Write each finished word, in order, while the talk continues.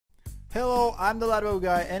Hello, I'm the Ladbo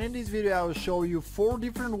guy, and in this video I will show you 4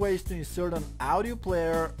 different ways to insert an audio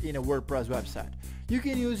player in a WordPress website. You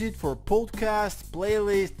can use it for podcasts,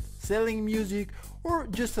 playlists, selling music, or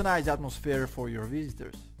just a nice atmosphere for your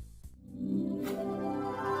visitors.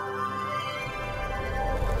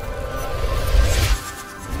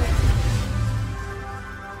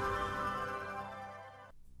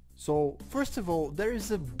 So first of all, there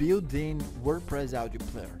is a built-in WordPress audio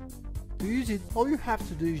player. To use it, all you have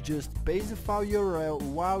to do is just paste the file URL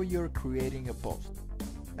while you're creating a post,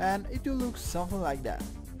 and it will look something like that.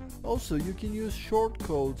 Also, you can use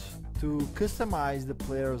shortcodes to customize the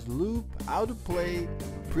player's loop, autoplay,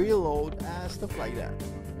 preload, and stuff like that.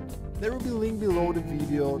 There will be a link below the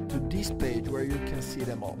video to this page where you can see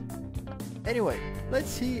them all. Anyway,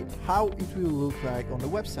 let's see how it will look like on the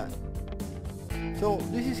website. So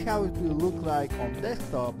this is how it will look like on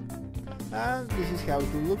desktop, and this is how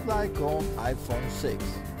it will look like on iPhone 6.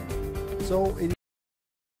 So it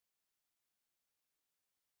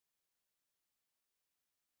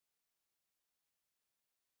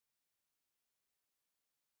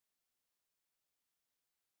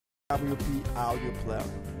WP audio player,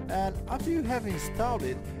 and after you have installed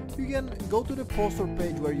it, you can go to the poster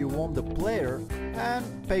page where you want the player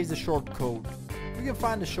and paste the shortcode. You can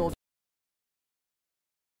find the short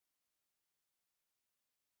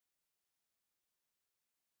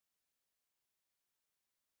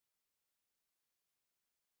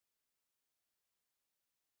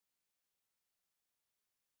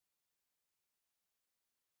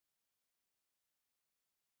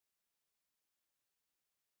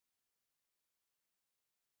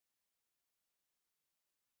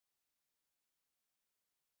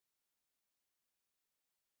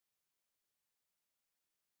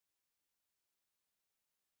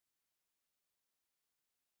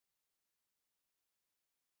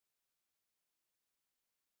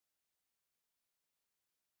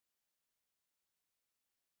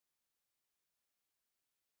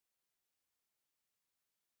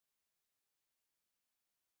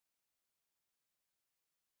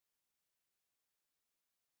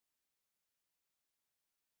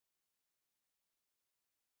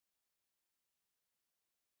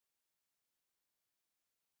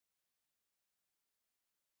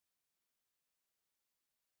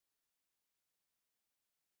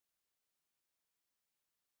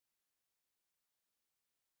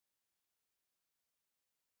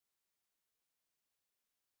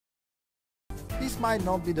This might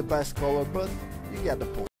not be the best color, but you get the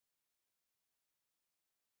point.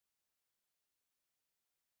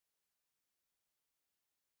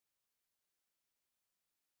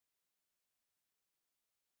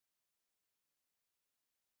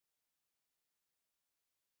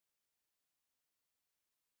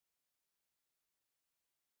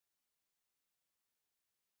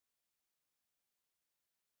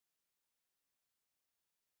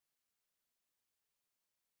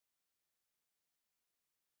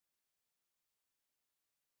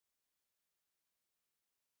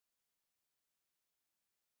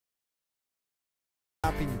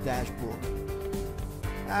 Up in the dashboard,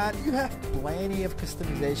 and you have plenty of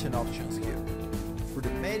customization options here for the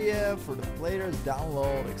media, for the players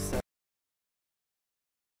download, etc.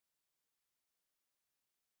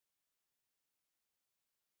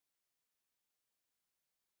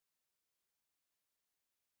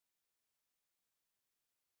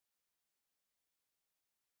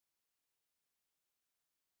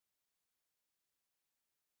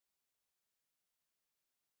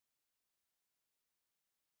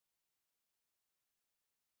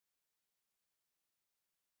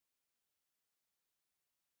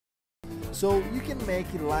 So you can make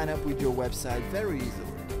it line up with your website very easily.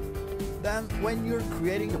 Then when you're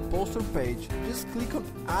creating a poster page, just click on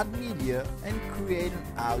Add Media and create an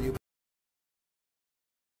audio.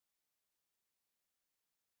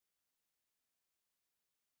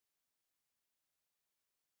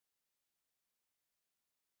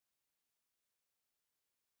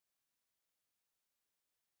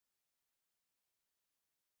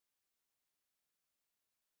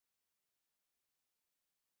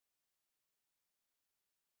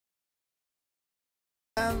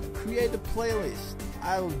 And create a playlist.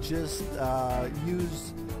 I'll just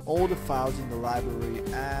use all the files in the library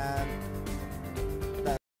and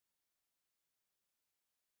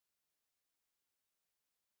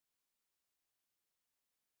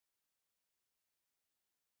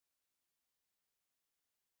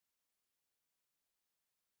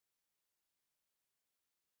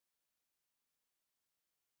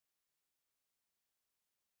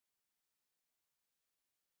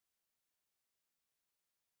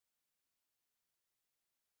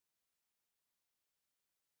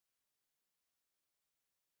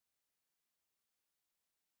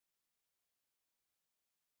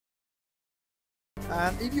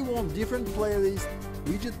And if you want different playlists,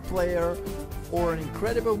 widget player, or an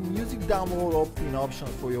incredible music download opt-in option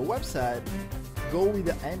for your website, go with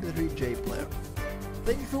the MP3J player.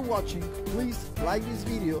 Thank you for watching. Please like this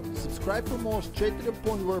video, subscribe for more straight to the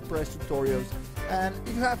point WordPress tutorials, and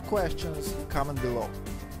if you have questions, comment below.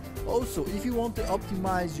 Also, if you want to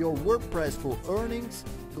optimize your WordPress for earnings,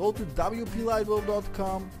 go to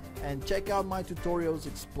wplidewell.com and check out my tutorials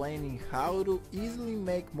explaining how to easily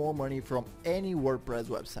make more money from any WordPress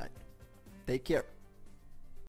website. Take care.